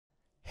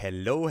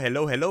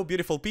Hello,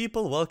 beautiful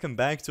people. Welcome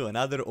back to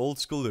another old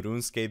school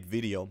RuneScape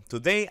video.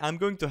 Today, I'm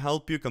going to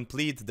help you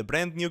complete the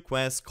brand new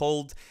quest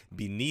called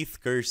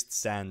Beneath Cursed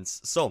Sands.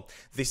 So,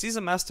 this is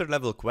a master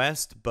level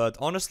quest, but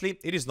honestly,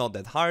 it is not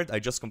that hard. I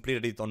just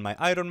completed it on my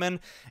Ironman,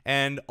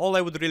 and all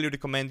I would really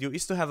recommend you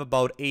is to have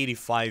about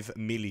 85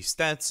 milli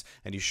stats,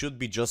 and you should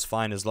be just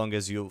fine as long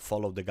as you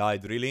follow the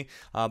guide, really.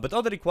 But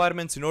other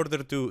requirements in order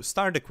to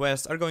start the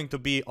quest are going to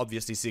be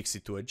obviously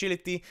 62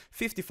 agility,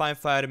 55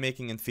 fire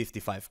making, and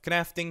 55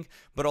 crafting.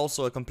 But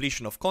also a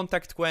completion of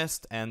contact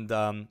quest, and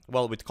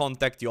well, with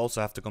contact you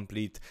also have to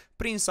complete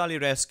Prince Ali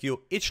Rescue,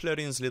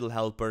 Ichlerin's Little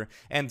Helper,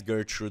 and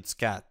Gertrude's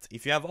Cat.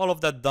 If you have all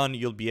of that done,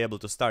 you'll be able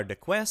to start the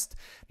quest.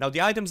 Now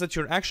the items that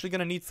you're actually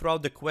gonna need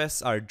throughout the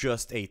quest are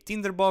just a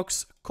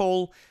tinderbox,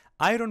 coal,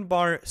 iron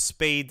bar,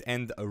 spade,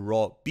 and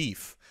raw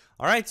beef.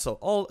 Alright, so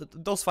all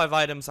those 5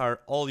 items are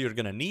all you're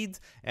gonna need,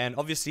 and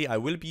obviously I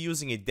will be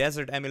using a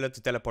desert amulet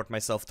to teleport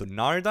myself to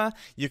Narda.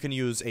 You can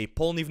use a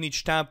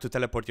Polnivnich tab to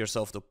teleport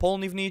yourself to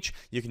Polnivnich.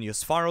 You can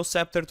use Pharaoh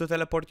Scepter to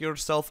teleport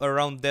yourself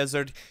around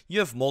desert. You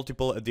have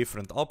multiple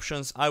different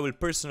options. I will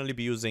personally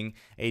be using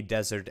a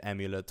desert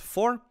amulet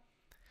for,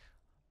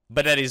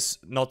 but that is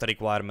not a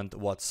requirement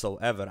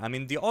whatsoever. I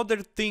mean, the other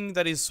thing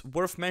that is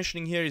worth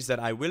mentioning here is that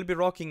I will be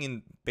rocking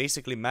in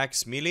basically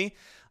max melee,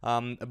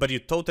 but you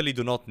totally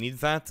do not need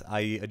that.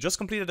 I just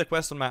completed the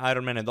quest on my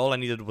Ironman, and all I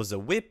needed was a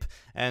whip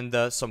and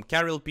some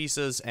carriel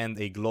pieces and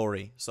a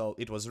glory. So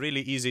it was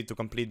really easy to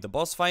complete the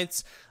boss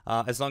fights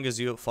as long as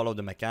you follow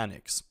the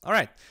mechanics.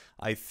 Alright,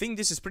 I think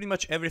this is pretty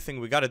much everything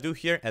we gotta do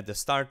here at the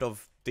start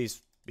of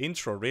this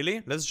intro,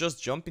 really. Let's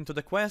just jump into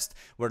the quest.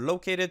 We're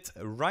located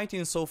right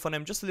in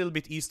Sophonem, just a little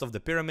bit east of the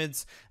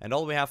pyramids, and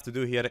all we have to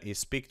do here is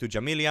speak to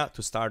Jamilia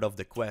to start off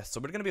the quest. So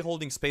we're going to be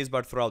holding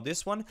spacebar throughout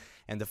this one,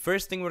 and the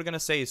first thing we're going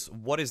to say is,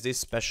 what is this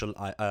special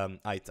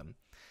item?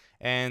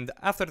 And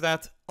after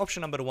that,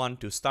 option number 1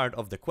 to start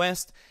off the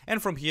quest,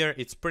 and from here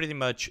it's pretty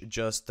much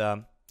just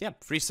yeah,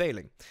 free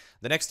sailing.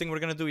 The next thing we're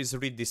gonna do is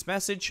read this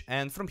message,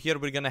 and from here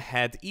we're gonna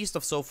head east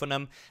of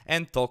Sophonem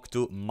and talk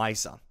to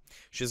Maisa.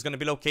 She's gonna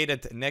be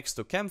located next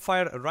to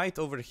Campfire, right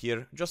over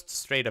here, just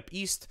straight up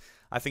east.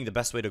 I think the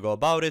best way to go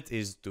about it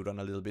is to run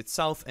a little bit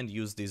south and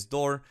use this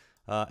door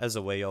as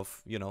a way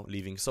of, you know,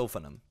 leaving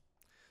Sophonem.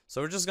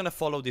 So we're just gonna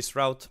follow this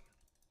route,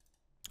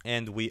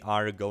 and we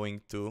are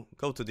going to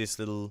go to this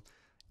little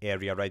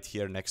area right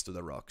here next to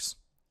the rocks.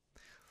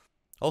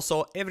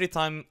 Also, every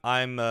time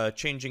I'm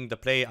changing the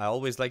play, I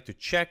always like to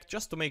check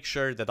just to make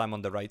sure that I'm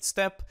on the right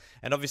step.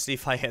 And obviously,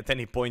 if I at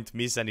any point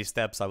miss any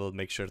steps, I will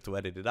make sure to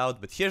edit it out.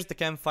 But here's the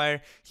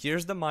Campfire,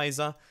 here's the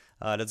Maisa.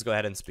 Let's go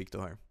ahead and speak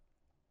to her.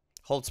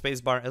 Hold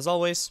spacebar as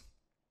always.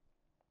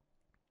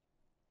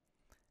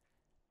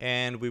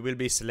 And we will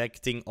be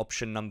selecting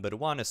option number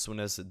 1 as soon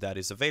as that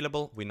is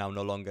available. We now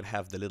no longer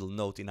have the little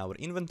note in our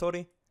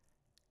inventory.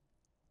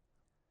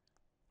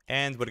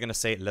 And we're gonna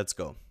say, let's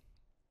go.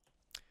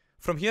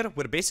 From here,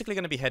 we're basically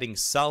going to be heading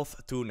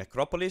south to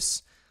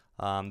Necropolis.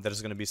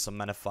 There's going to be some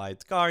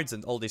Manified guards,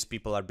 and all these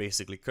people are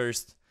basically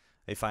cursed,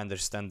 if I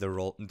understand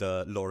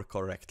the lore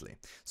correctly.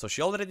 So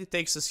she already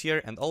takes us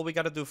here, and all we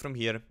gotta do from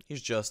here is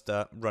just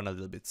run a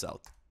little bit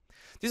south.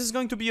 This is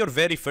going to be your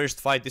very first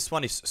fight. This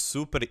one is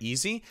super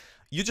easy.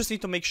 You just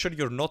need to make sure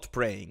you're not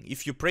praying.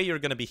 If you pray, you're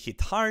going to be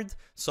hit hard,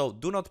 so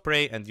do not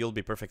pray and you'll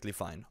be perfectly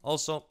fine.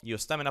 Also,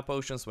 use stamina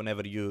potions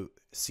whenever you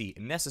see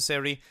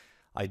necessary.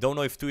 I don't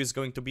know if 2 is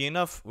going to be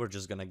enough, we're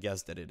just gonna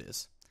guess that it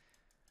is.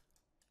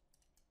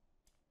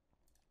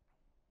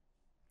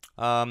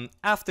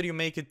 After you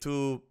make it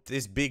to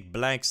this big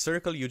blank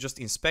circle, you just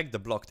inspect the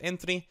blocked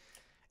entry,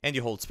 and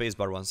you hold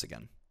spacebar once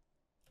again.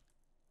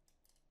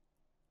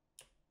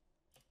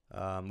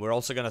 We're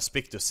also gonna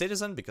speak to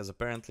Citizen, because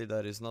apparently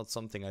that is not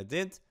something I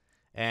did.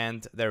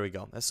 And there we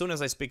go. As soon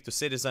as I speak to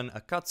Citizen, a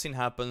cutscene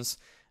happens,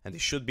 and it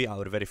should be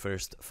our very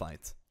first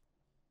fight.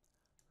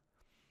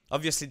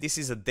 Obviously, this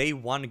is a day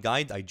 1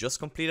 guide. I just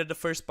completed the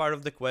first part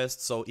of the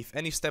quest, so if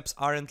any steps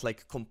aren't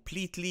like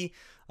completely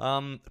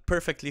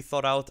perfectly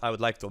thought out, I would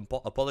like to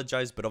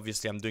apologize, but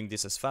obviously I'm doing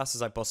this as fast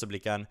as I possibly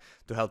can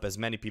to help as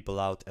many people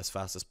out as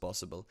fast as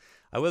possible.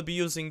 I will be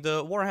using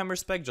the Warhammer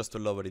spec just to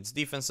lower its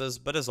defenses,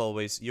 but as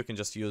always, you can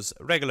just use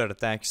regular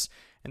attacks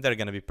and they're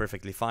gonna be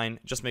perfectly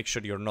fine. Just make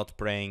sure you're not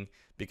praying,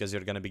 because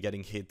you're gonna be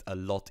getting hit a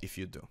lot if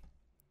you do.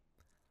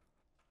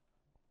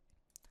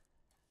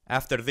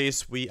 After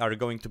this, we are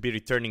going to be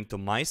returning to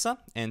Maisa,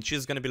 and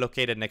she's going to be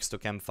located next to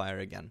Campfire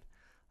again.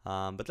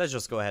 But let's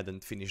just go ahead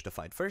and finish the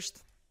fight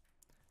first.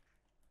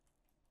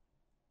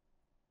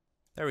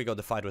 There we go,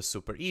 the fight was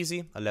super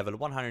easy. A level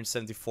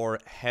 174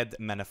 head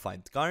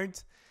Manified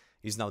guard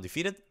is now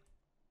defeated.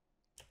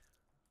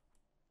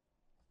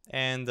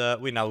 And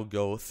we now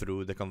go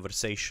through the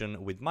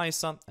conversation with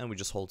Maisa, and we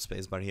just hold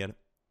spacebar here.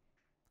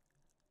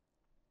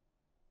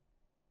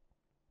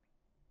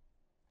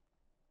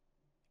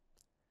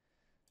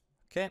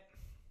 Okay,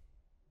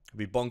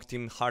 we bonked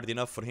him hard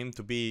enough for him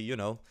to be, you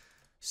know,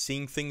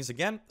 seeing things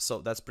again,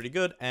 so that's pretty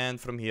good.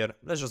 And from here,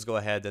 let's just go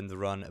ahead and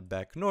run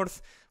back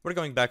north. We're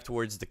going back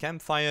towards the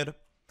Campfire,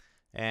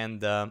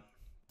 and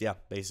yeah,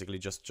 basically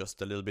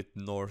just a little bit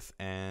north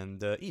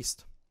and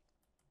east.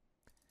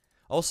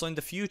 Also in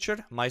the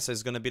future, Misa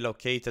is going to be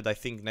located, I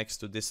think, next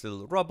to this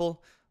little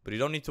rubble, but you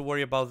don't need to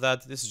worry about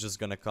that. This is just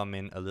going to come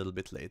in a little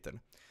bit later.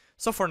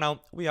 So for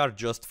now, we are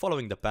just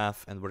following the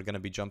path, and we're going to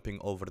be jumping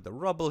over the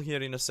rubble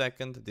here in a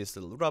second, this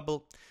little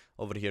rubble.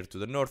 Over here to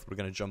the north, we're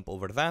going to jump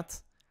over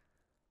that.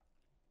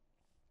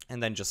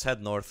 And then just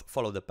head north,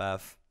 follow the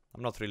path.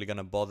 I'm not really going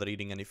to bother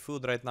eating any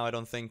food right now, I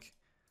don't think.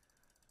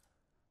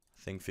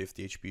 I think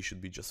 50 HP should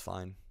be just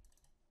fine.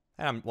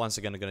 And I'm once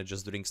again going to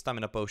just drink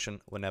stamina potion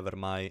whenever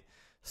my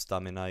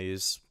stamina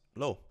is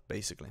low,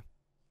 basically.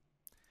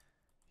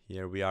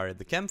 Here we are at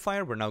the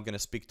campfire. We're now going to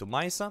speak to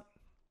Misa.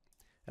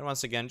 And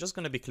once again, just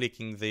going to be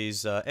clicking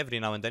these every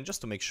now and then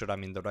just to make sure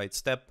I'm in the right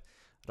step.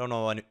 I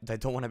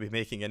don't want to be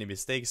making any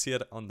mistakes here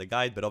on the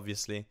guide, but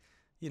obviously,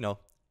 you know,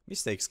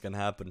 mistakes can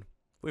happen.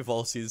 We've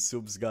all seen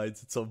Sub's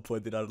guides at some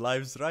point in our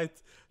lives, right?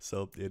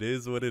 So it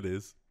is what it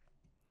is.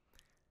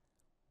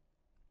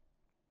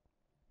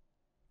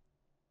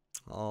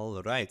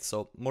 Alright,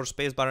 so more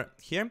spacebar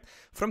here.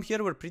 From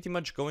here, we're pretty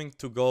much going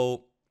to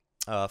go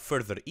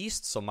further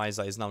east, so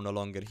Misa is now no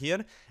longer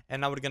here,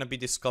 and now we're going to be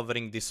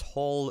discovering this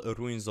whole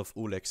Ruins of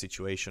Ulek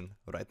situation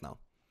right now.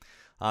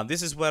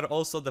 This is where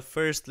also the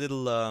first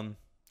little,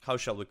 how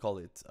shall we call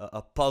it,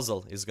 a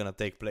puzzle is going to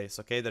take place,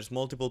 okay? There's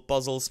multiple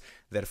puzzles,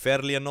 they're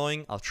fairly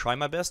annoying, I'll try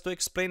my best to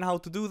explain how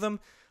to do them,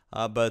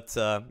 but,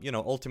 you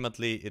know,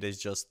 ultimately it is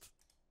just,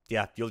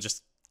 yeah, you'll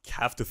just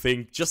have to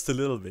think just a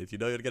little bit, you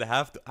know, you're gonna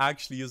have to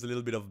actually use a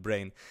little bit of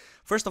brain.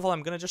 First of all,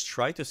 I'm gonna just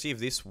try to see if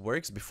this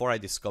works before I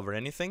discover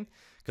anything,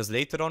 because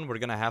later on we're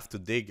gonna have to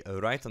dig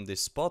right on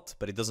this spot,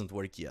 but it doesn't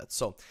work yet.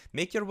 So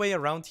make your way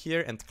around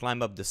here and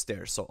climb up the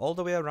stairs. So all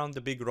the way around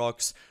the big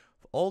rocks,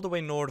 all the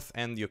way north,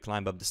 and you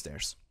climb up the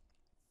stairs.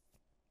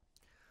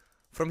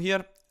 From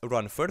here,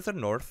 run further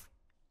north,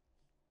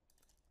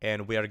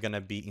 and we are gonna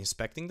be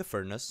inspecting the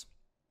furnace.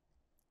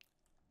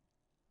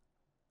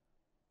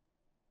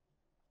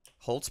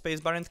 Hold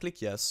spacebar and click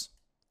yes.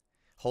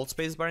 Hold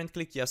spacebar and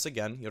click yes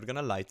again. You're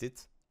gonna light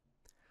it.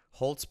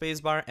 Hold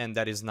spacebar and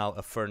that is now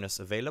a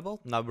furnace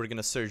available. Now we're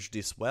gonna search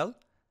this well.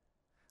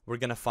 We're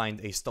gonna find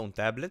a stone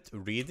tablet.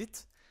 Read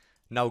it.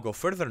 Now go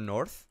further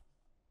north.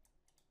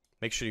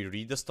 Make sure you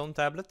read the stone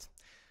tablet.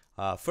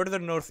 Further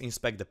north,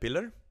 inspect the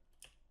pillar.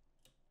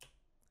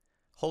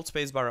 Hold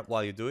spacebar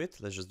while you do it.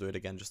 Let's just do it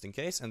again just in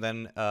case. And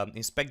then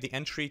inspect the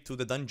entry to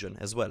the dungeon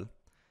as well.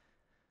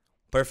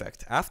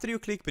 Perfect. After you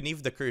click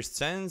beneath the cursed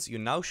sands, you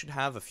now should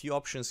have a few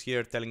options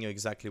here telling you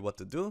exactly what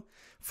to do.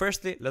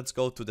 Firstly, let's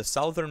go to the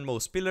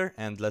southernmost pillar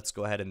and let's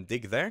go ahead and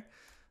dig there.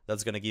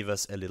 That's gonna give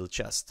us a little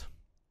chest.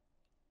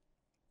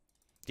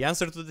 The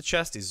answer to the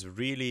chest is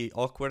really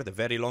awkward, a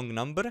very long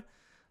number.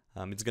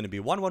 It's gonna be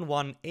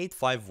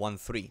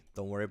 1118513.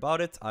 Don't worry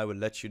about it, I will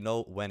let you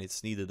know when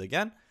it's needed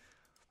again.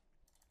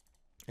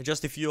 And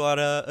just if you are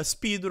a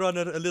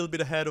speedrunner a little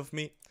bit ahead of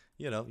me,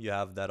 you know, you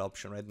have that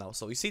option right now.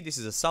 So you see, this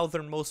is a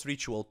southernmost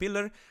ritual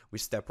pillar. We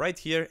step right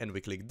here and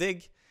we click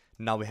dig.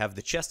 Now we have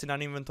the chest in our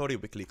inventory.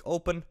 We click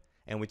open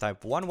and we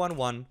type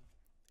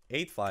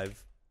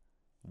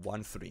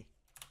 1118513.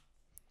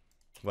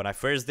 When I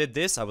first did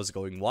this, I was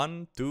going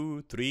 1,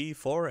 2, 3,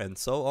 4, and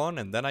so on,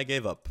 and then I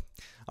gave up.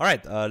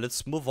 Alright,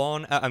 let's move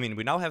on.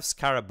 We now have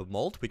Scarab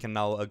Mold. We can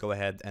now go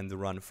ahead and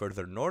run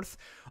further north.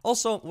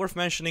 Also, worth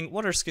mentioning,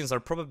 water skins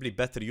are probably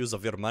better use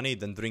of your money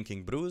than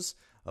drinking brews.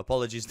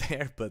 Apologies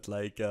there, but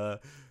like,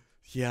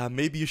 yeah,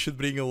 maybe you should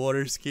bring a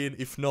water skin.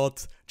 If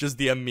not, just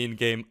DM me in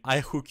game. I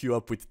hook you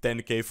up with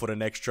 10k for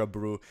an extra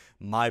brew.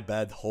 My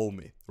bad,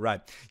 homie. Right,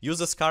 use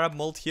a Scarab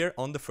Mold here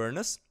on the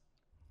furnace.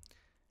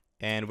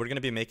 And we're going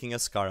to be making a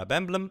Scarab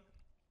Emblem.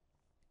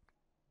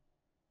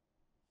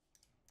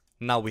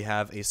 Now we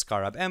have a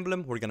Scarab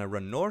Emblem. We're going to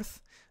run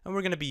north. And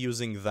we're going to be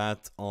using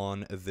that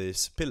on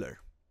this pillar.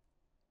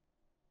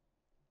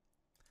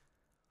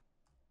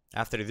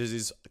 After this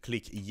is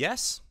click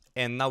yes.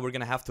 And now we're going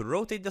to have to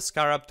rotate the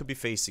Scarab to be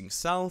facing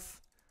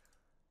south.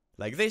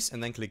 Like this.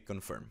 And then click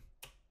confirm.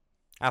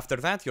 After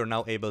that, you're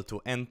now able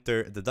to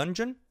enter the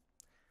dungeon.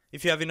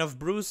 If you have enough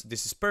brews,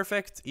 this is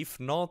perfect. If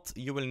not,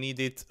 you will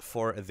need it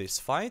for this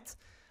fight.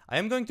 I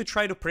am going to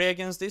try to pray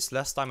against this.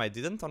 Last time I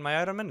didn't on my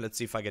Iron Man. Let's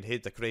see if I can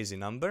hit a crazy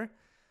number.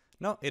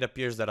 No, it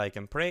appears that I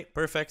can pray.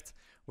 Perfect.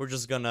 We're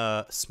just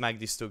gonna smack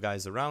these two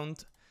guys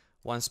around.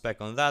 One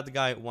spec on that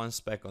guy, one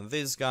spec on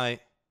this guy.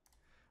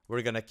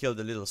 We're gonna kill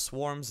the little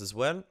swarms as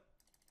well.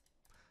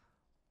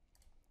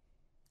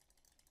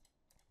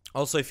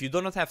 Also, if you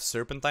do not have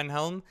Serpentine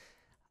Helm,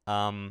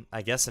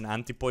 I guess an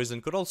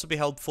anti-poison could also be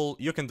helpful.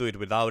 You can do it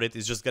without it.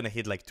 It's just gonna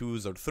hit like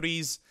 2s or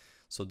 3s.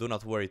 So do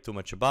not worry too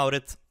much about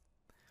it.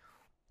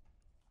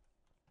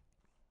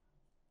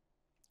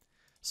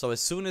 So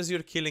as soon as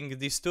you're killing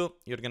these two,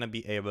 you're gonna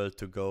be able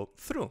to go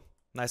through.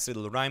 Nice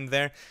little rhyme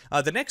there.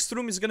 The next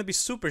room is gonna be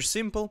super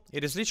simple.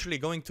 It is literally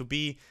going to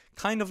be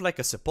kind of like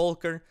a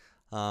sepulcher.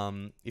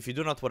 If you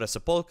do not know what a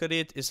sepulcher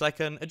is, it's like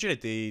an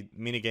agility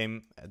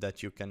minigame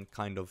that you can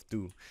kind of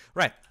do.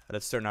 Right,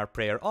 let's turn our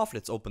prayer off,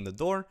 let's open the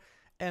door,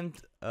 and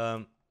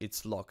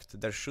it's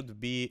locked. There should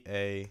be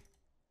a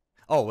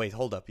Oh, wait,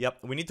 hold up. Yep,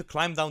 we need to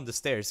climb down the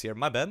stairs here.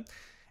 My bad.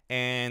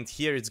 And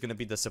here it's gonna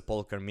be the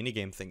sepulcher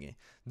minigame thingy.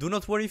 Do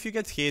not worry if you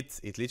get hit,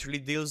 it literally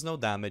deals no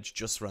damage,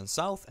 just run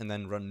south and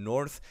then run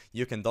north.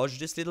 You can dodge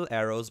these little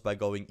arrows by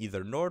going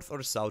either north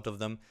or south of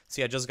them.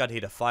 See, I just got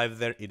hit a 5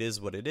 there, it is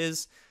what it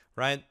is,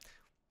 right?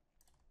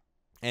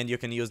 And you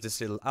can use these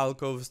little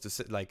alcoves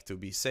to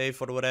be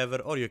safe or whatever,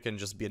 or you can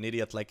just be an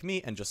idiot like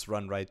me and just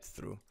run right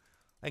through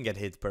and get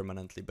hit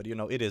permanently, but you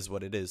know, it is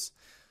what it is.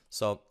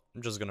 So,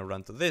 I'm just gonna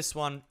run to this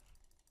one.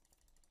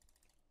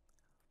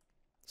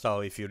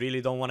 So if you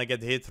really don't want to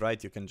get hit,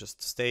 right, you can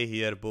just stay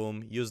here,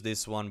 boom, use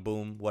this one,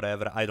 boom,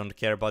 whatever. I don't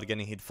care about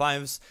getting hit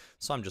 5s,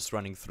 so I'm just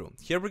running through.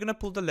 Here we're gonna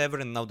pull the lever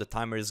and now the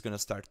timer is gonna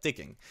start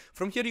ticking.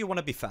 From here you want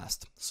to be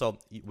fast. So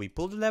we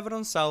pull the lever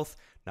on south,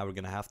 now we're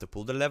gonna have to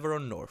pull the lever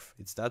on north.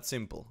 It's that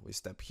simple. We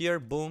step here,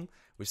 boom,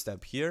 we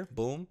step here,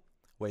 boom,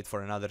 wait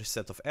for another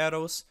set of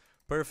arrows,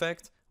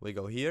 perfect, we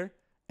go here,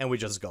 and we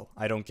just go.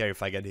 I don't care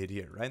if I get hit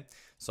here, right?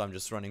 So I'm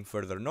just running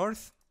further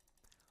north.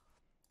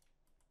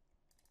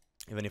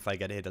 Even if I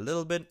get hit a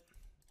little bit.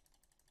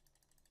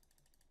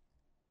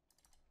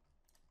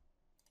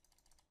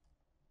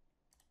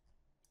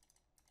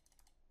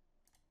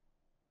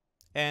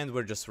 And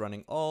we're just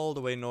running all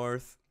the way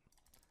north.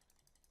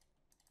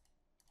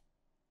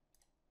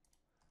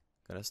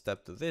 Gonna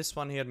step to this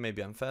one here.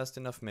 Maybe I'm fast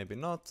enough, maybe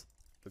not.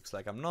 Looks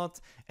like I'm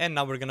not. And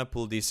now we're gonna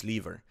pull this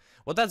lever.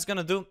 What that's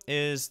gonna do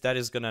is that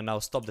is gonna now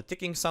stop the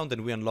ticking sound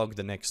and we unlock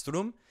the next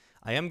room.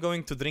 I am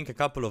going to drink a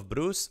couple of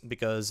brews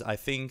because I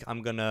think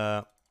I'm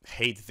gonna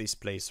hate this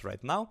place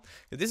right now.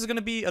 This is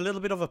gonna be a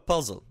little bit of a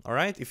puzzle,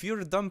 alright? If you're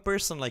a dumb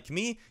person like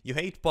me, you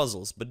hate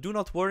puzzles, but do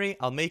not worry,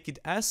 I'll make it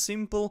as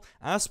simple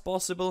as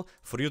possible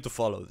for you to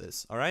follow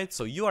this, alright?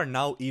 So you are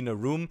now in a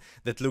room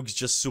that looks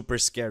just super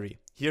scary.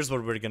 Here's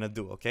what we're gonna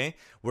do, okay?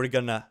 We're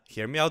gonna,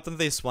 hear me out on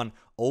this one,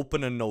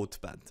 open a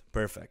notepad.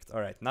 Perfect.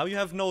 Alright, now you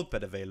have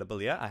notepad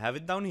available, yeah? I have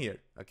it down here,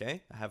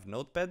 okay? I have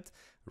notepad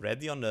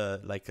ready on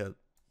a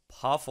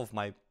half of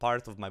my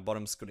part of my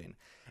bottom screen.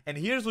 And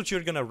here's what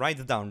you're gonna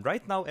write down.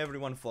 Right now,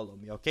 everyone follow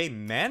me, okay?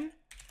 Man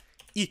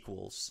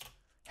equals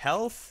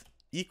health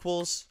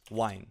equals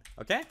wine,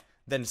 okay?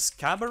 Then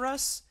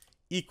scabarus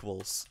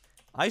equals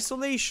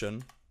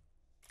isolation.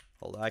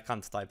 Hold on, I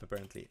can't type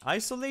apparently.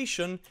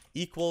 Isolation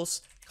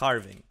equals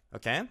carving,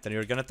 okay? Then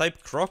you're gonna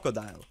type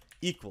crocodile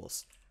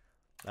equals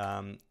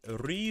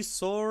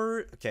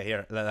resor. Okay,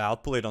 here, I'll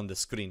pull it on the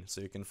screen so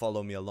you can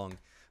follow me along.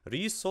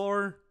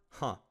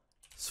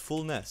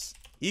 Fullness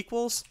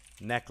equals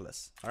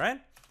necklace, alright?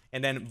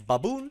 And then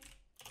baboon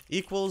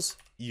equals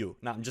you.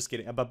 No, I'm just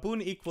kidding. A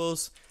baboon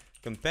equals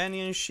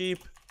companionship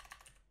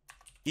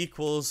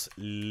equals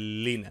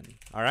linen,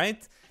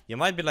 alright? You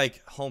might be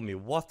like, homie,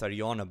 what are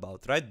you on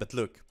about, right? But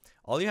look,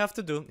 all you have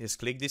to do is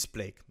click this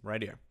plague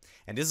right here.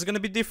 And this is gonna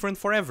be different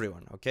for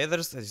everyone, okay?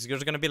 You're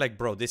gonna be like,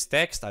 bro, this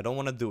text, I don't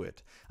wanna do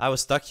it. I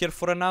was stuck here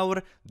for an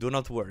hour, do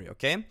not worry,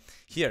 okay?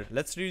 Here,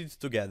 let's read it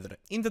together.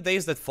 In the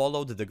days that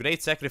followed the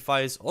great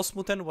sacrifice,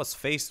 Osmuten was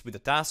faced with the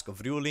task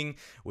of ruling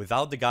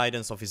without the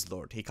guidance of his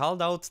lord. He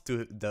called out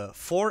to the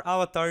 4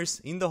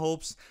 avatars in the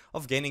hopes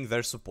of gaining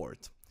their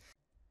support.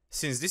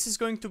 Since this is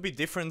going to be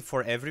different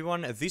for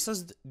everyone, these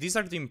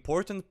are the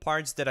important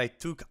parts that I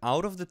took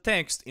out of the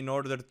text in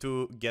order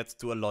to get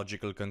to a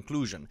logical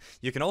conclusion.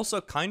 You can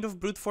also kind of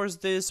brute force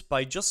this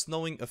by just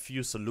knowing a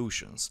few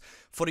solutions.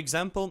 For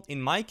example,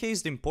 in my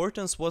case, the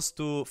importance was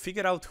to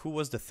figure out who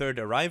was the third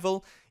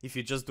arrival. If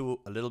you just do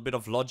a little bit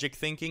of logic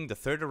thinking, the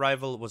third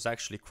arrival was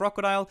actually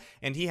Crocodile,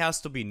 and he has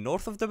to be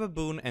north of the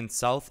baboon and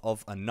south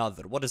of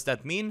another. What does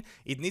that mean?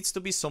 It needs to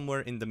be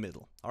somewhere in the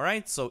middle.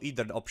 Alright, so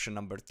either option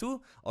number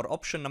 2 or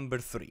option number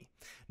 3.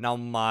 Now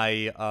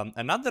my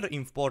another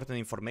important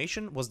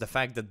information was the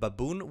fact that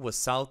baboon was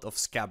south of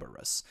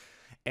Scabarus.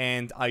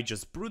 And I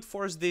just brute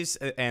forced this,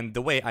 and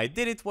the way I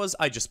did it was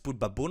I just put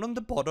baboon on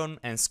the bottom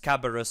and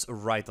Scabarus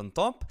right on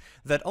top.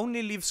 That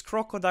only leaves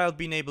crocodile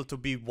being able to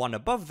be one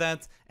above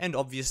that, and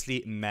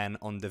obviously man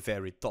on the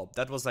very top.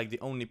 That was like the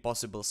only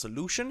possible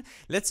solution.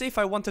 Let's say if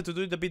I wanted to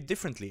do it a bit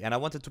differently and I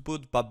wanted to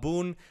put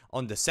baboon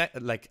on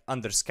the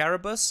under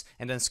Scarabus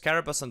and then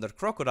Scarabus under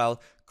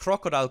crocodile,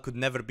 crocodile could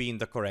never be in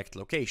the correct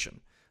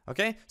location.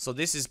 Okay, so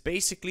this is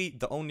basically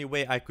the only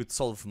way I could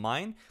solve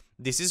mine.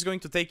 This is going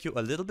to take you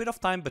a little bit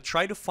of time, but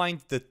try to find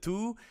the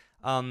two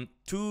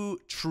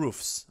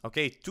truths,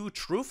 okay? 2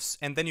 truths,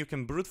 and then you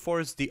can brute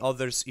force the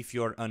others if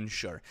you're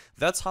unsure.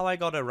 That's how I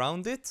got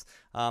around it.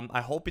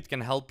 I hope it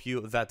can help you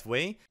that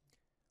way.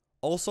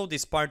 Also,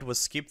 this part was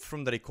skipped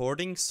from the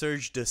recording.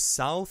 Search the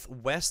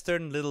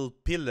southwestern little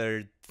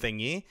pillar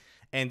thingy,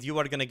 and you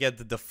are gonna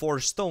get the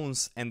 4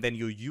 stones, and then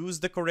you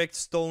use the correct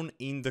stone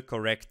in the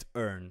correct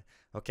urn.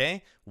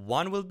 Okay?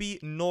 1 will be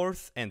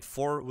north and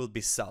 4 will be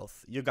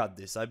south. You got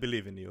this, I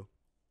believe in you.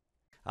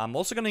 I'm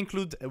also going to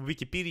include a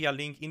Wikipedia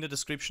link in the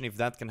description if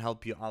that can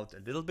help you out a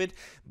little bit.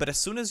 But as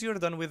soon as you're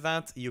done with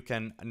that, you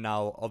can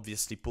now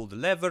obviously pull the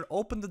lever,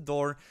 open the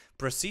door,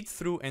 proceed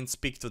through and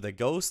speak to the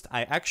ghost.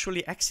 I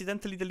actually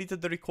accidentally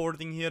deleted the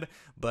recording here,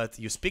 but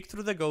you speak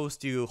through the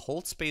ghost, you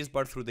hold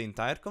spacebar through the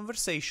entire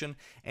conversation,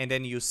 and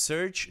then you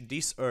search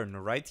this urn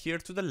right here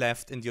to the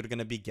left, and you're going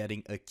to be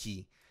getting a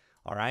key.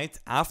 Alright,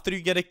 after you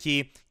get a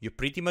key, you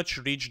pretty much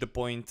reach the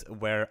point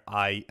where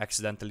I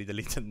accidentally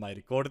deleted my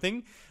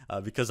recording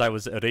because I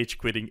was rage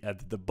quitting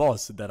at the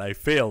boss that I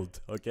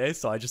failed, okay?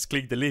 So I just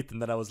clicked delete and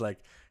then I was like,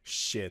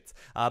 shit.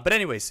 But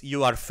anyways,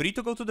 you are free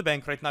to go to the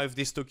bank right now if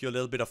this took you a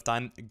little bit of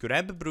time.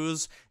 Grab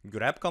Bruise,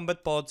 grab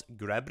Combat Pods,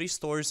 grab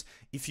Restores.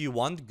 If you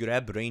want,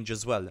 grab Range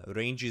as well.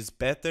 Range is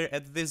better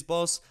at this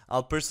boss.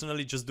 I'll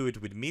personally just do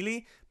it with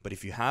melee, but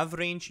if you have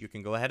range, you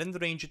can go ahead and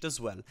range it as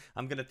well.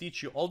 I'm gonna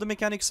teach you all the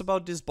mechanics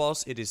about this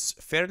boss. It is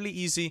fairly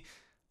easy,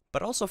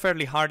 but also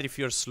fairly hard if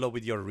you're slow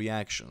with your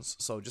reactions.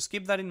 So just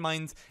keep that in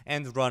mind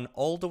and run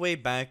all the way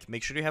back.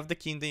 Make sure you have the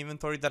key in the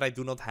inventory that I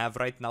do not have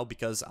right now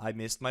because I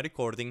missed my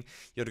recording.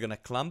 You're gonna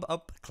climb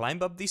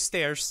up these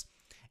stairs,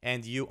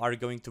 and you are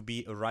going to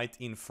be right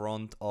in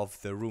front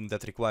of the room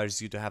that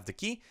requires you to have the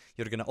key.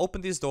 You're gonna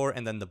open this door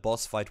and then the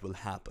boss fight will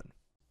happen.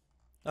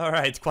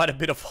 Alright, quite a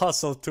bit of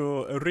hustle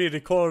to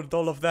re-record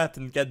all of that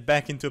and get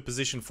back into a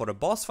position for a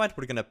boss fight.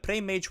 We're gonna pray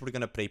Mage, we're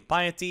gonna pray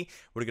Piety,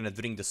 we're gonna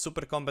drink the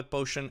Super Combat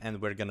Potion,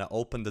 and we're gonna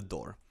open the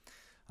door.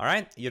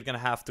 Alright, you're gonna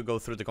have to go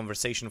through the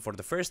conversation for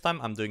the first time,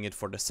 I'm doing it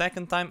for the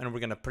second time, and we're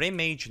gonna pray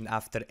Mage, and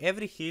after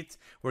every hit,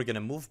 we're gonna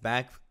move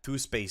back 2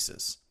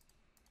 spaces.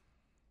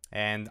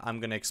 And I'm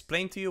gonna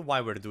explain to you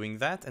why we're doing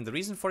that, and the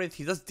reason for it,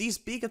 he does this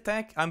big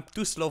attack. I'm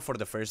too slow for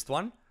the first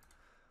one.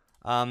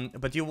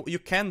 But you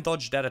can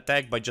dodge that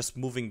attack by just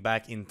moving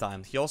back in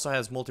time. He also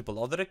has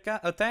multiple other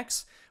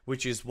attacks,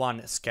 which is one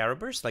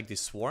Scaraburst, like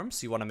these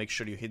swarms. You want to make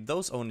sure you hit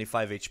those, only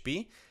 5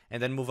 HP,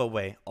 and then move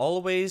away.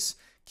 Always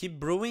keep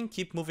brewing,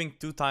 keep moving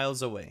 2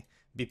 tiles away.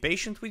 Be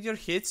patient with your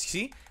hits.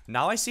 See,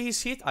 now I see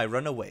his hit, I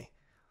run away.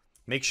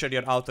 Make sure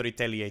your auto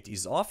retaliate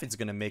is off, it's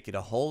gonna make it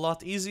a whole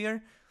lot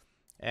easier.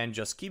 And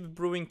just keep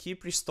brewing,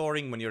 keep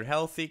restoring. When you're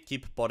healthy,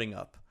 keep potting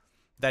up.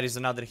 That is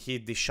another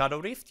hit, the Shadow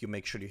Rift. You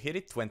make sure you hit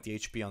it, 20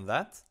 HP on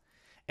that.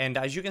 And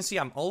as you can see,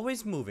 I'm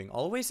always moving,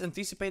 always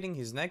anticipating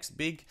his next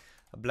big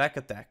black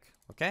attack.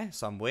 Okay,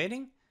 so I'm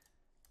waiting.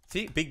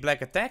 See, big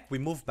black attack, we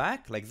move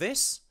back like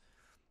this.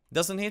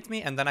 Doesn't hit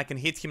me, and then I can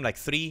hit him like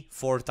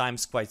 3-4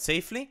 times quite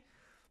safely.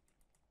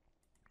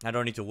 I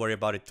don't need to worry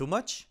about it too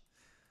much.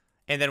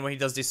 And then when he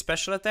does this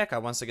special attack, I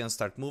once again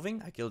start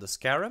moving. I kill the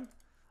Scarab.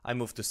 I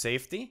move to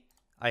safety.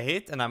 I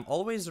hit, and I'm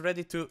always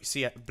ready to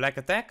see a black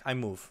attack, I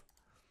move.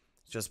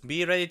 Just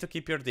be ready to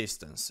keep your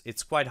distance.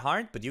 It's quite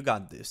hard, but you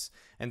got this.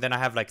 And then I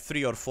have like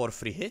 3 or 4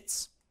 free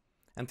hits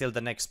until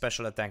the next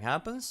special attack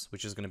happens,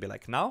 which is going to be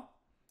like now.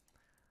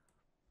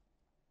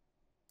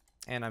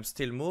 And I'm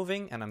still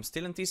moving, and I'm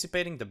still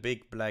anticipating the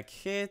big black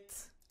hit.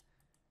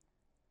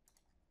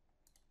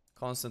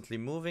 Constantly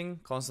moving,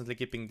 constantly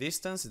keeping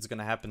distance. It's going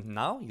to happen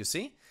now, you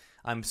see.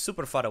 I'm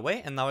super far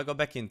away, and now I go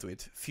back into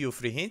it. Few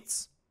free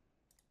hits.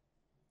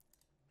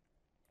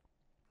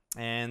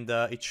 And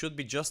it should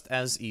be just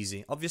as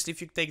easy. Obviously, if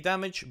you take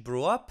damage,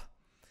 brew up.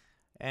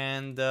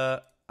 And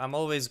I'm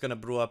always gonna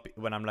brew up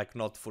when I'm like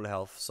not full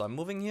health. So I'm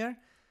moving here.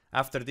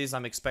 After this,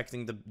 I'm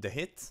expecting the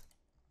hit.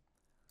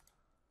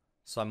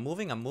 So I'm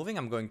moving,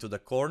 I'm going to the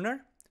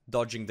corner,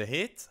 dodging the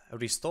hit,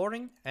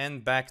 restoring,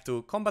 and back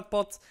to combat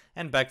pot,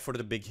 and back for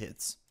the big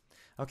hits.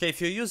 Okay,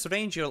 if you use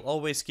range, you'll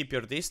always keep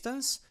your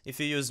distance. If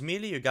you use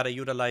melee, you gotta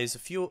utilize a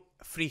few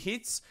free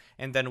hits.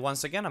 And then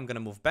once again, I'm gonna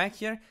move back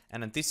here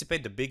and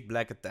anticipate the big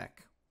black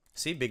attack.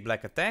 See, big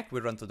black attack, we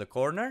run to the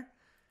corner.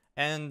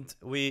 And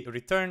we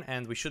return,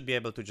 and we should be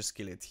able to just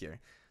kill it here.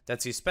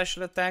 That's his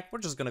special attack. We're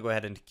just gonna go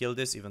ahead and kill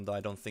this, even though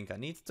I don't think I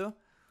need to.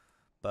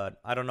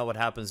 But I don't know what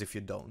happens if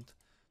you don't.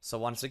 So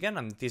once again,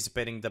 I'm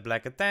anticipating the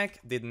black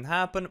attack. Didn't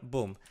happen.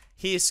 Boom.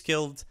 He is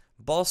killed.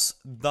 Boss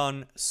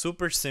done.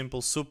 Super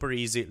simple, super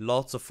easy.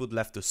 Lots of food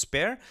left to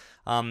spare.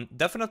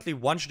 Definitely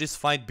watch this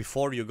fight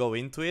before you go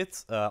into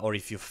it, or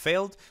if you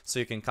failed, so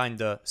you can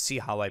kind of see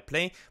how I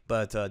play.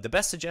 But the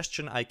best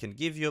suggestion I can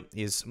give you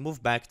is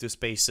move back 2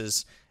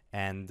 spaces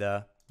and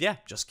yeah,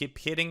 just keep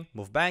hitting,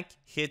 move back,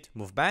 hit,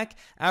 move back.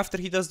 After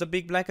he does the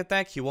big black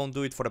attack, he won't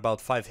do it for about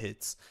 5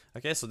 hits.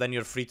 Okay, so then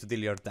you're free to deal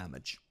your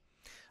damage.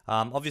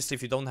 Obviously,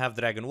 if you don't have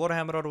Dragon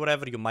Warhammer or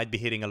whatever, you might be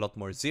hitting a lot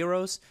more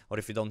zeros. Or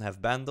if you don't have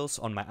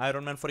Bandos, on my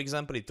Iron Man, for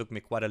example, it took me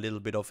quite a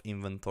little bit of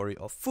inventory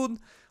of food.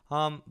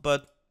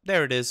 But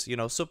there it is, you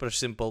know, super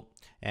simple,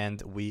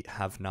 and we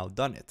have now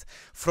done it.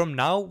 From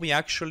now, we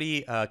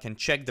actually can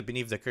check the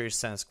Beneath the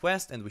Cursed Sands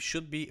quest, and we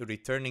should be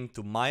returning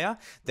to Maya,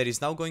 that is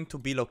now going to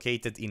be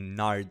located in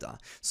Narda.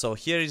 So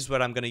here is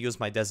where I'm going to use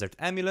my Desert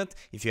Amulet.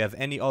 If you have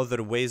any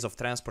other ways of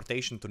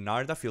transportation to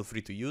Narda, feel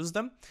free to use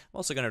them. I'm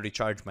also going to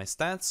recharge my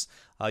stats.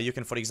 You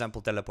can, for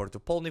example, teleport to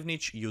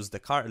Polnivnich, use the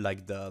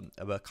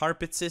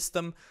carpet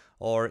system,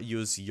 or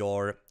use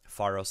your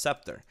Pharaoh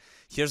Scepter.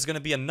 Here's going to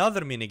be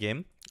another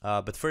minigame.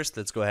 But first,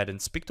 let's go ahead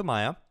and speak to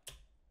Maya.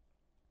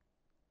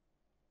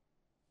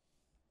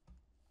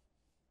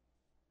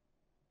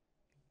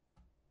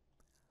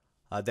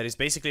 that is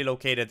basically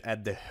located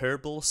at the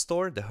herbal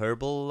store, the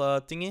herbal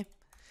thingy.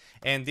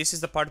 And this is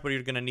the part where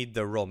you're gonna need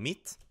the raw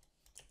meat.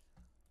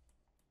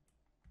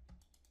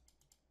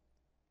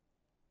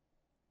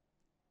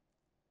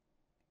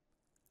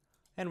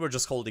 And we're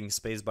just holding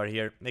spacebar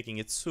here, making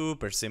it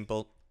super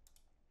simple.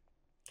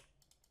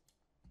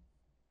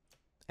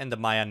 And the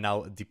Maya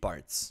now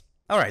departs.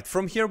 Alright,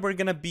 from here we're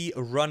gonna be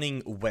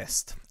running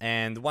west.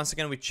 And once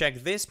again we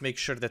check this, make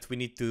sure that we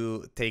need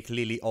to take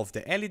Lily off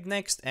the Elid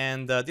next.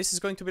 And this is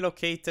going to be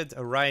located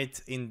right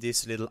in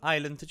this little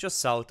island just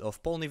south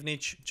of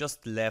Polnivnich,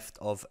 just left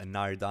of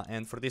Narda.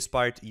 And for this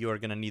part you're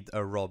gonna need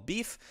a raw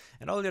beef.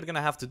 And all you're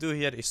gonna have to do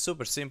here is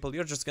super simple.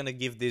 You're just gonna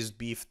give this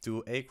beef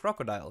to a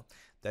crocodile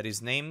that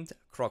is named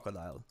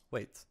Crocodile.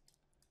 Wait,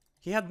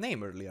 he had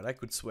name earlier, I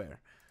could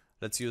swear.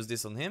 Let's use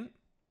this on him.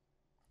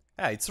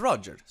 Ah, it's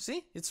Roger.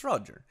 See? It's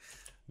Roger.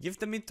 Give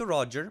the meat to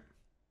Roger.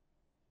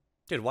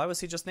 Dude, why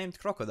was he just named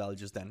Crocodile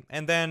just then?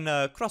 And then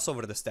cross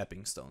over the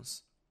stepping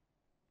stones.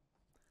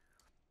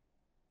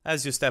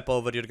 As you step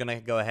over, you're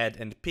gonna go ahead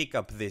and pick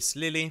up this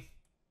lily.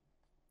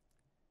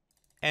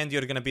 And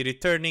you're gonna be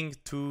returning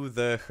to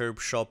the herb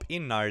shop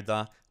in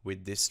Narda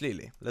with this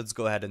lily. Let's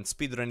go ahead and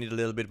speedrun it a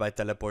little bit by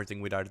teleporting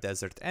with our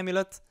desert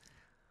amulet.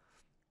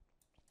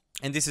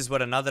 And this is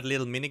where another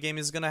little minigame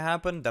is gonna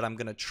happen that I'm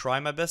gonna try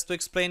my best to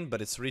explain,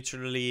 but it's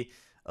literally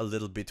a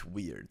little bit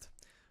weird.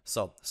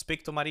 So,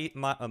 speak to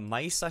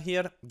Maisa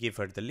here, give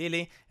her the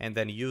lily, and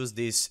then use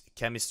this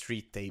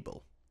chemistry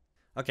table.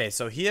 Okay,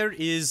 so here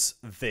is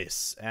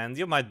this, and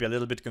you might be a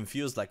little bit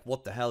confused, like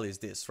what the hell is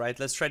this, right?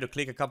 Let's try to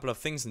click a couple of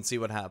things and see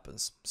what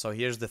happens. So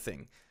here's the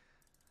thing.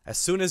 As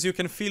soon as you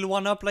can fill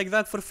one up like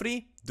that for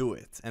free, do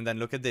it. And then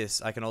look at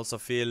this, I can also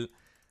fill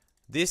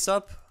this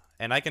up,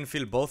 and I can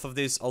fill both of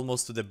these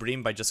almost to the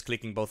brim by just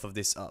clicking both of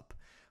this up.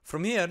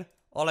 From here,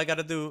 all I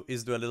gotta do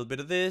is do a little bit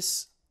of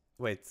this.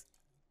 Wait,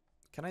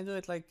 can I do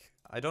it like...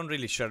 I don't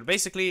really sure.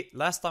 Basically,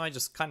 last time I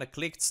just kind of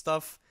clicked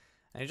stuff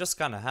and it just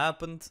kind of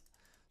happened.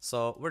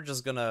 So we're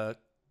just gonna...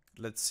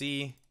 Let's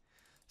see.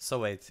 So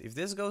wait, if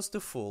this goes to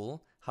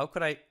full, how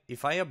could I...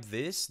 If I up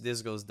this,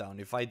 this goes down.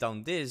 If I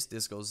down this,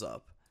 this goes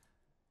up.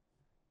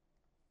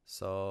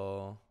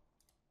 So...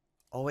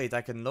 Oh wait,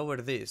 I can lower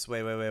this.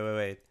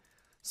 Wait.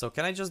 So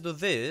can I just do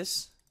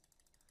this?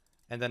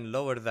 And then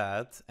lower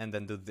that, and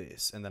then do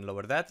this, and then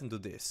lower that, and do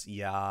this.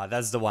 Yeah,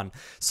 that's the one.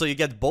 So you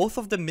get both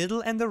of the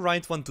middle and the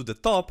right one to the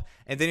top,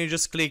 and then you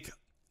just click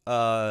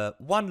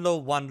one low,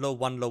 one low,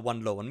 one low,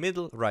 one low, and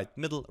middle,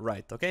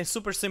 right, okay?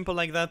 Super simple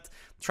like that.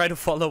 Try to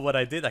follow what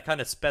I did. I kind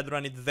of sped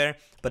run it there,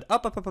 but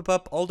up,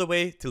 all the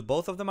way till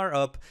both of them are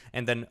up,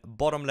 and then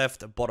bottom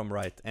left, bottom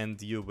right, and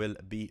you will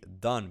be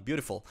done.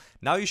 Beautiful.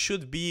 Now you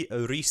should be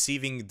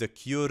receiving the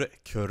cure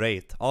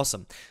crate.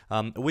 Awesome.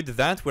 With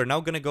that, we're now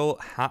gonna go,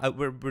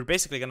 we're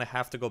basically gonna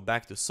have to go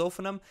back to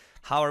Sophanum.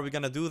 How are we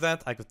gonna do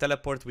that? I could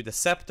teleport with the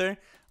scepter,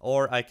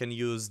 or I can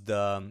use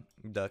the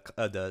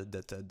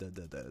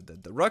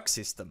rug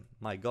system.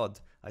 My god,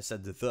 I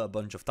said the a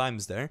bunch of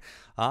times there.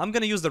 I'm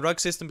gonna use the rug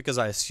system because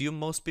I assume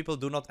most people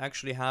do not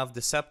actually have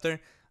the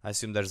scepter. I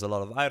assume there's a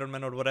lot of Iron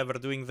Man or whatever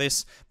doing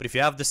this. But if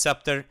you have the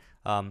scepter,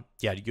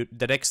 yeah,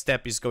 the next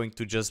step is going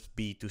to just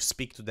be to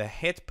speak to the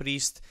head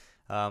priest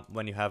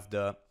when you have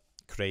the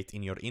crate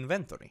in your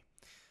inventory.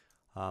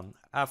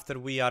 After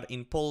we are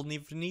in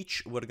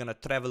Polnivnich, we're gonna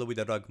travel with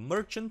a rug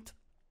merchant.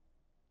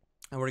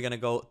 And we're gonna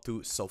go to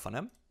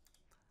Sophanem.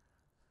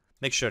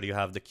 Make sure you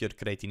have the cure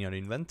crate in your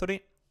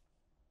inventory.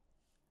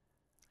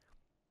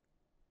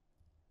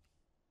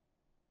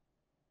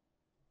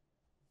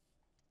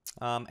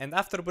 And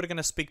after we're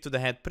gonna speak to the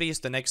head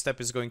priest, the next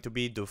step is going to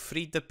be to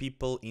free the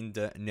people in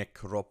the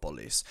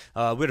necropolis.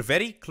 We're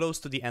very close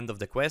to the end of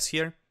the quest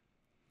here.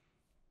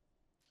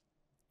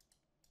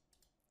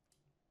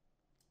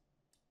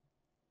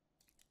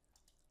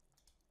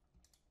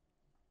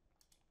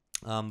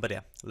 But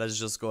yeah, let's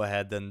just go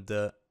ahead and...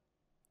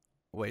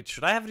 wait,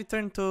 should I have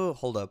returned to...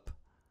 Hold up.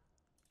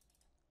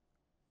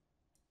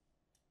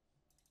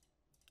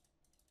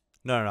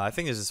 No, I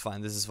think this is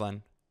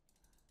fine,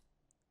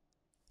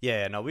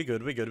 Yeah, no, we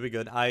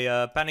good.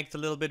 I panicked a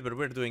little bit, but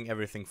we're doing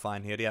everything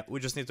fine here. Yeah, we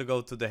just need to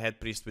go to the head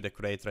priest with the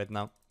crate right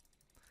now.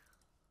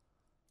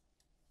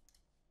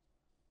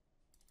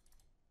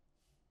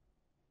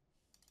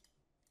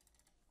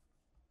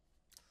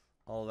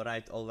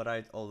 Alright.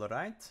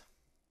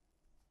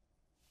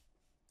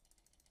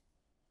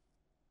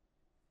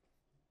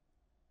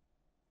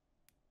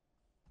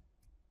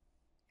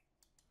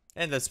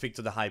 And let's speak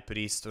to the High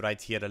Priest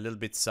right here a little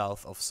bit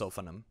south of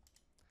Sophanum.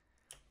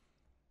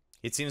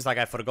 It seems like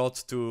I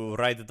forgot to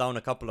write down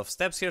a couple of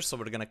steps here, so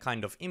we're gonna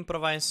kind of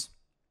improvise.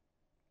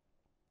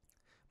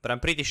 But I'm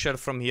pretty sure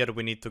from here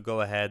we need to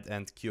go ahead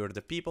and cure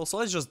the people. So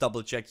let's just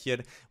double check here.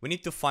 We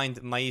need to find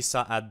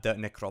Maisa at the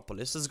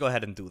necropolis. Let's go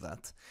ahead and do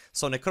that.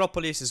 So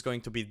necropolis is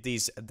going to be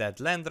this dead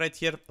land right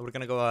here. We're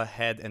gonna go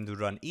ahead and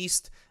run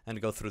east and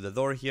go through the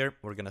door here.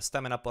 We're gonna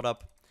stamina pot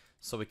up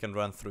so we can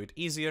run through it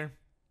easier.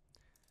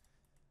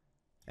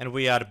 And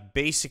we are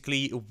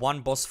basically one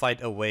boss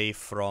fight away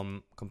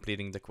from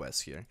completing the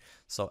quest here.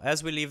 So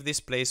as we leave this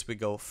place, we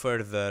go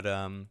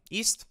further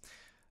east,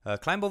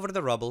 climb over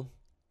the rubble,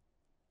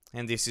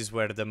 and this is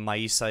where the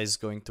Maisa is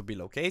going to be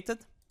located.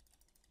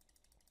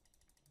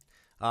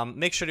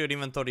 Make sure your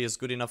inventory is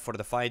good enough for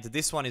the fight.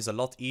 This one is a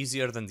lot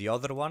easier than the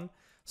other one,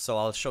 so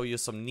I'll show you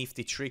some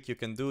nifty trick you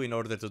can do in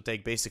order to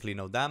take basically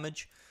no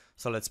damage.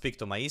 So let's speak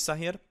to Maisa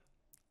here.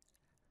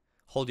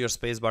 Hold your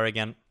spacebar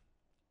again.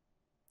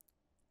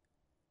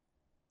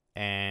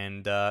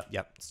 And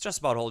yeah, it's just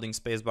about holding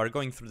spacebar,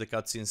 going through the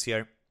cutscenes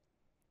here,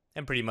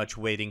 and pretty much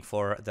waiting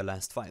for the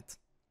last fight.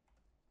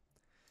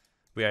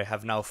 We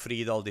have now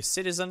freed all this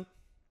citizen,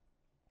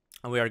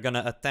 and we are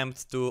gonna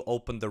attempt to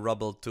open the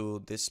rubble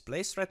to this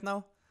place right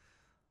now.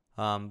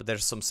 But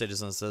there's some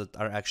citizens that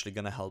are actually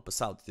gonna help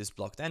us out. This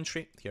blocked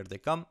entry, here they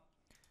come.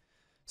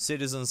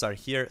 Citizens are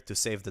here to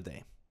save the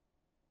day.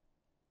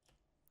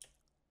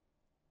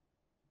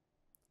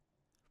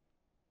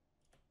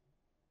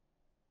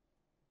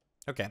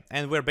 Okay,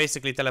 and we're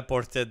basically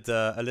teleported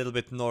a little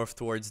bit north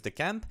towards the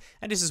camp,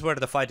 and this is where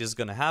the fight is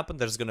gonna happen.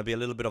 There's gonna be a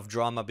little bit of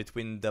drama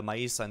between the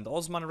Maisa and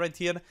Osman right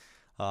here.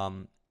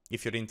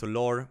 If you're into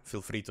lore,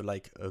 feel free to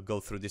like go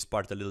through this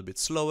part a little bit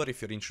slower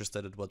if you're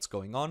interested in what's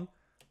going on.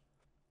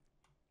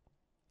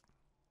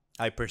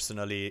 I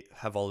personally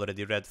have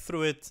already read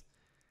through it.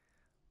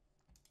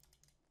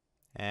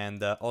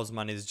 And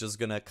Osman is just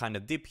gonna kind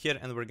of dip here,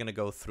 and we're gonna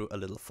go through a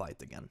little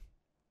fight again.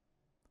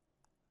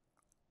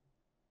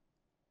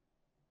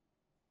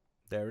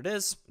 There it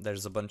is.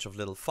 There's a bunch of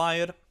little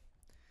fire.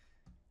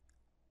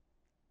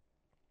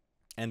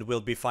 And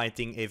we'll be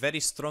fighting a very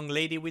strong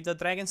lady with a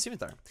dragon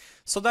scimitar.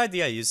 So the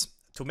idea is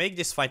to make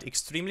this fight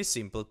extremely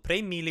simple.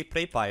 Pray melee,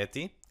 pray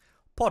piety,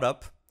 pot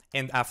up,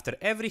 and after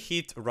every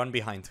hit, run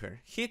behind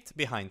her. Hit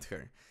behind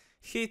her.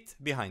 Hit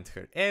behind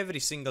her. Every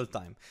single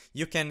time.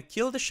 You can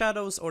kill the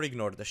shadows or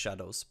ignore the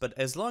shadows. But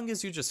as long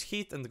as you just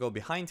hit and go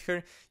behind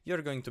her,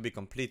 you're going to be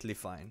completely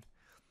fine.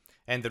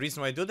 And the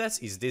reason why I do this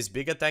is this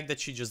big attack that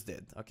she just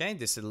did, okay?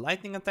 This is a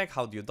lightning attack.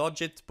 How do you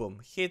dodge it? Boom,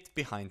 hit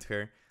behind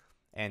her.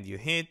 And you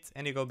hit,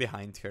 and you go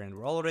behind her. And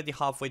we're already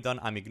halfway done.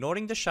 I'm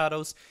ignoring the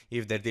shadows.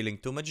 If they're dealing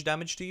too much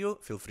damage to you,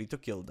 feel free to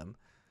kill them.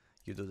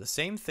 You do the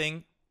same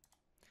thing.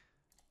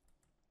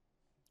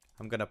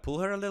 I'm gonna pull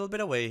her a little bit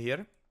away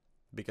here,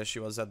 because she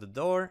was at the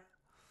door.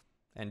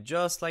 And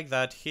just like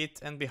that, hit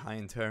and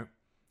behind her.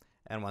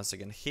 And once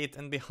again, hit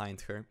and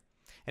behind her.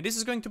 And this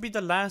is going to be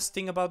the last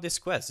thing about this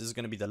quest. This is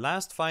going to be the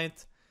last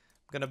fight.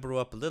 I'm going to brew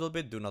up a little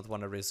bit. Do not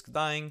want to risk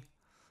dying.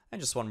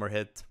 And just one more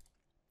hit.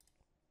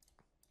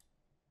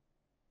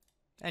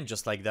 And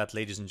just like that,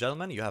 ladies and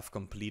gentlemen, you have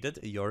completed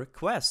your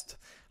quest.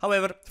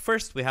 However,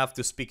 first we have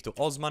to speak to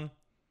Osman.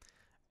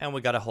 And we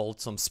got to hold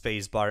some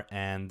spacebar,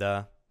 and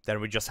then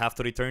we just have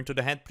to return to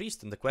the head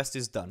priest, and the quest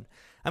is done.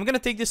 I'm gonna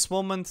take this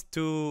moment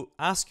to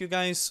ask you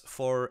guys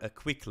for a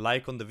quick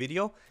like on the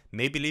video.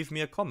 Maybe leave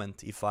me a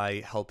comment if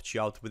I helped you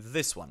out with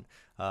this one.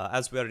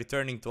 As we are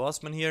returning to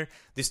Osman here,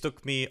 this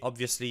took me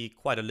obviously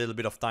quite a little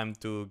bit of time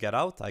to get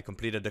out. I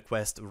completed the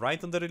quest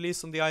right on the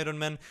release on the Iron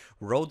Man,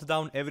 wrote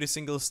down every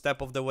single step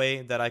of the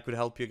way that I could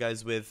help you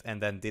guys with,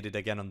 and then did it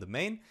again on the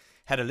main.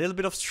 Had a little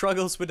bit of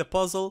struggles with the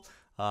puzzle,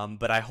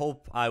 but I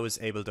hope I was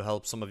able to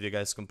help some of you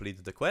guys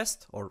complete the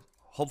quest, or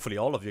hopefully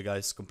all of you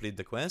guys complete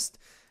the quest.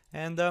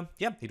 And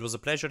yeah, it was a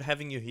pleasure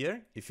having you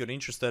here. If you're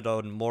interested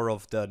on more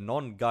of the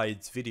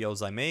non-guides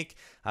videos I make,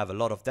 I have a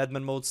lot of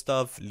Deadman mode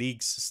stuff,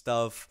 leagues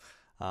stuff.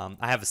 I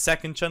have a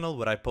second channel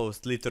where I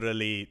post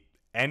literally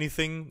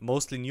anything,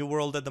 mostly New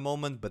World at the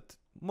moment, but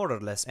more or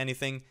less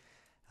anything.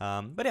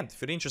 But yeah, if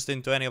you're interested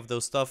into any of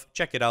those stuff,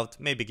 check it out.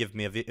 Maybe give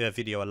me a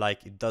video a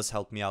like, it does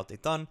help me out a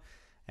ton.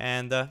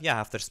 And yeah,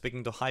 after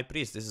speaking to High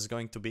Priest, this is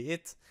going to be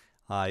it.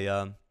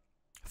 I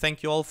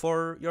thank you all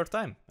for your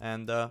time,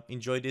 and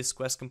enjoy this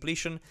quest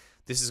completion.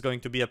 This is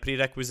going to be a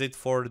prerequisite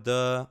for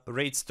the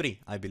Raids 3,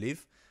 I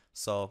believe.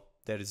 So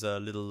there is a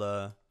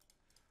little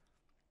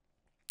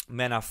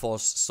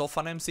Menafos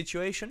Sofanem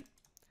situation.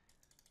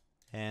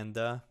 And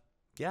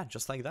yeah,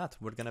 just like that,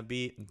 we're gonna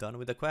be done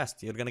with the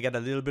quest. You're gonna get a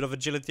little bit of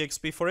agility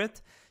XP for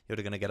it.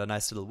 You're gonna get a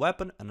nice little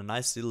weapon and a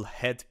nice little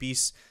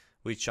headpiece,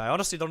 which I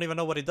honestly don't even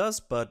know what it does,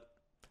 but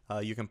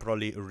you can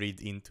probably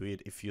read into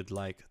it if you'd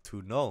like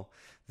to know.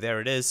 There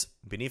it is,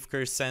 Beneath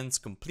Cursed Sands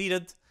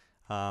completed.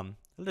 A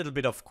little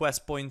bit of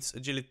quest points,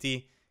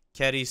 agility,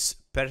 carries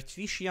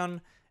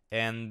Pertuition,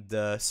 and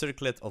the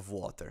Circlet of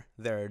Water.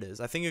 There it is.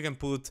 I think you can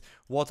put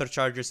water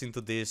chargers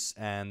into this,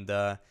 and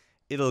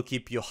it'll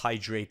keep you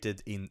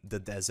hydrated in the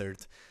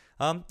desert.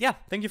 Yeah,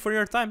 thank you for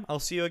your time. I'll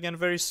see you again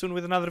very soon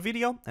with another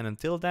video, and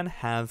until then,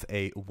 have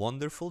a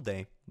wonderful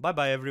day. Bye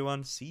bye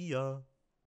everyone, see ya!